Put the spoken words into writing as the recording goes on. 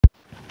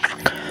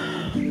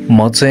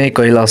म चाहिँ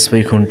कैलाश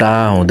बैकुण्ठ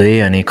हुँदै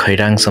अनि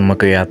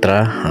खैराङसम्मको यात्रा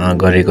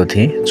गरेको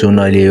थिएँ, जुन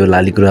अहिले यो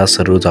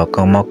लालीगुराँसहरू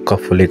झक्कमक्क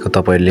फुलेको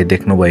तपाईहरुले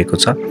देख्नु भएको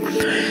छ।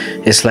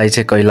 यसलाई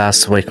चाहिँ कैलाश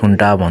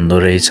बैकुण्ठ भन्दो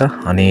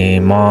रहेछ। अनि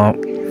म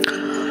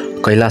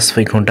कैलाश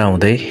बैकुण्ठ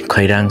हुँदै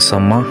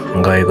खैराङसम्म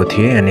गएको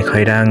थिएँ। अनि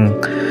खैराङ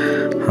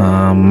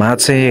मा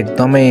चाहिँ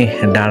एकदमै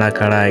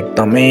डाँडाकाँडा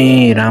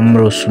एकदमै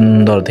राम्रो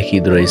सुन्दर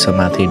देखिदो रहेछ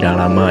माथि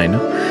डाँडामा हैन।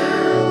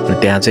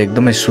 त्यहाँ चाहिँ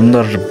एकदमै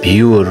सुन्दर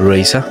भ्यूहरु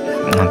रहेछ।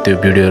 त्यो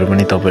भिडियोहरु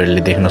पनि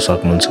तपाईहरुले देख्न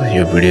सक्नुहुन्छ।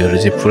 यो भिडियोहरु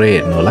चाहिँ पुरै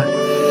हेर्नु होला।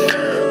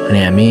 अनि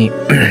हामी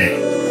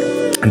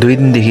 2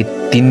 दिनदेखि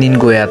 3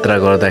 दिनको यात्रा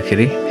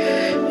गर्दाखेरि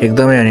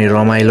एकदमै अनि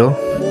रमाइलो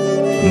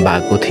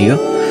भएको थियो।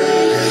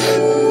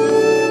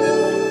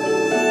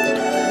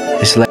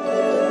 यसलाई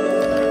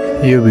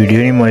यो भिडियो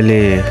नि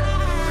मैले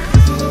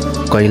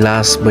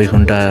कैलाश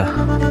बैकुण्ठ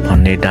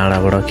भन्ने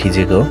डाँडाबाट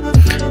खिचेको हो।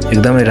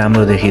 एकदमै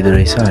राम्रो देखिदो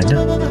रहेछ हैन।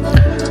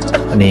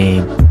 अनि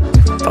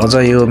अझ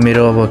यो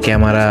मेरो अब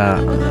क्यामेरा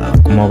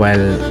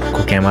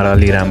मोबाइलको क्यामेरा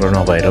अलि राम्रो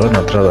नभएर हो,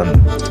 नत्र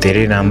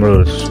धेरै राम्रो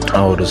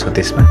ठाउँहरु छ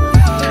त्यसमा।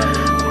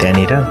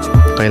 त्यहाँनिर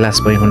कैलाश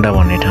बैकुण्ठ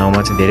भन्ने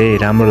ठाउँमा चाहिँ धेरै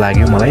राम्रो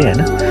लाग्यो मलाई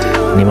हैन।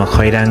 अनि म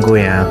खैराङको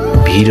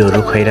यहाँ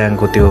भिरहरु,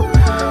 खैराङको त्यो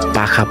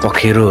पाखा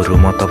पखेरोहरु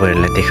म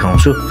तपाईहरुलाई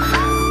देखाउँछु।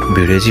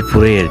 भिडियो चाहिँ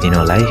पुरै हेर्दिनु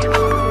होला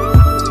है।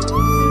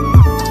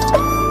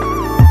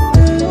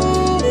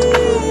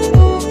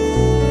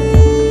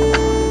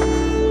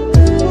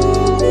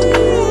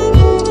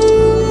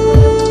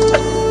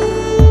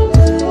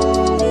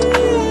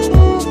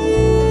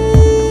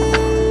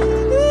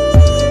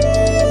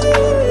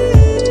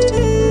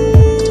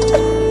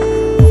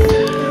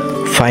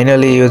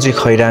 फाइनली यो चाहिँ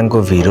खैराङको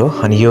भिर हो।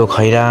 अनि यो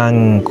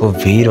खैराङको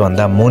भिर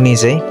भन्दा मुनि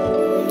चाहिँ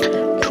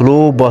ठुलो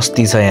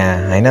बस्ती छ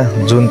यहाँ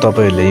हैन, जुन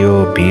तपाईहरुले यो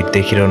भिर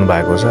देखिरहनु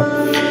भएको छ।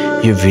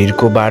 यो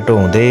भिरको बाटो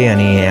हुँदै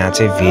अनि यहाँ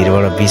चाहिँ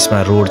भिरबाट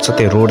बीचमा रोड छ।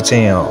 त्यो रोड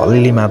चाहिँ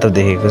अलिअलि मात्र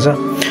देखेको छ।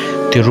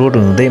 त्यो रोड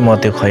हुँदै म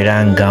त्यो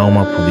खैराङ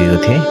गाउँमा पुगेको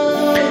थिएँ।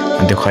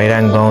 अनि त्यो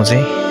खैराङ गाउँ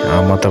चाहिँ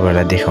म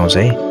तपाईहरुलाई देखाउँछु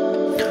है।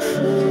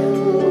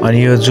 अनि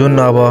यो जुन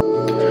अब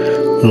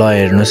ल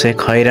हेर्नुस् है,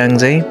 खैराङ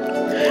चाहिँ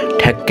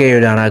ठ्याक्कै यो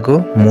डाँडाको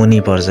मुनि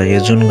पर्छ। यो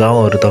जुन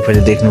गाउँहरु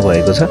तपाईले देख्नु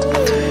भएको छ,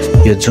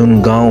 यो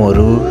जुन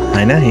गाउँहरु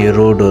हैन, यो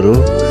रोडहरु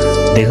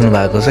देख्नु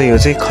भएको छ, यो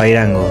चाहिँ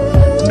खैराङ हो।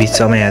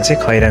 बिचमा यहाँ चाहिँ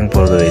खैराङ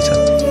पर्दो रहेछ।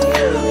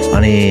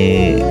 अनि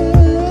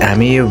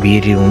हामी यो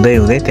भिर हुँदै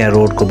हुँदै त्यहाँ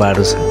रोडको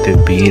बाटो छ, त्यो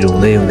भिर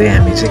हुँदै हुँदै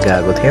हामी चाहिँ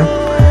गएको थियौं।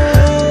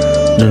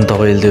 जुन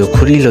तपाईले त्यो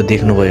खुरिलो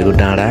देख्नु भएको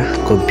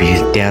डाँडाको भिर,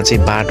 त्यहाँ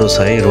चाहिँ बाटो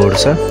छ है, रोड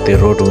छ। त्यो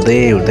रोड हुँदै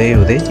हुँदै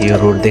हुँदै यो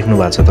रोड देख्नु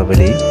भएको छ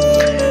तपाईले,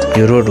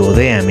 यो रोड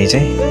हुँदै हामी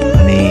चाहिँ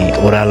अनि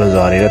ओरालो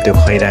झरेर त्यो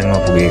खैराङमा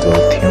पुगेको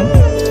थियौं।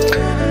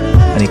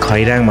 अनि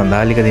खैराङ भन्दा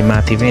अलिकति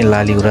माथि पनि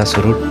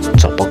लालीगुराँसहरु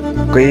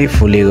झपक्कै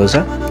फुलेको छ।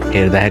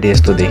 हेर्दाखेरि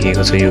यस्तो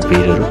देखिएको छ। यो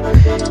भिरहरु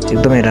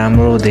एकदमै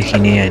राम्रो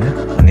देखिने हैन।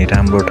 अनि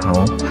राम्रो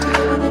ठाउँ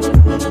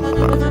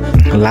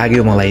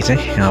लाग्यो मलाई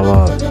चाहिँ। अब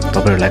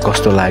तपाईहरुलाई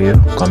कस्तो लाग्यो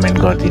कमेन्ट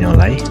गरिदिनु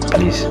होला है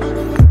प्लिज।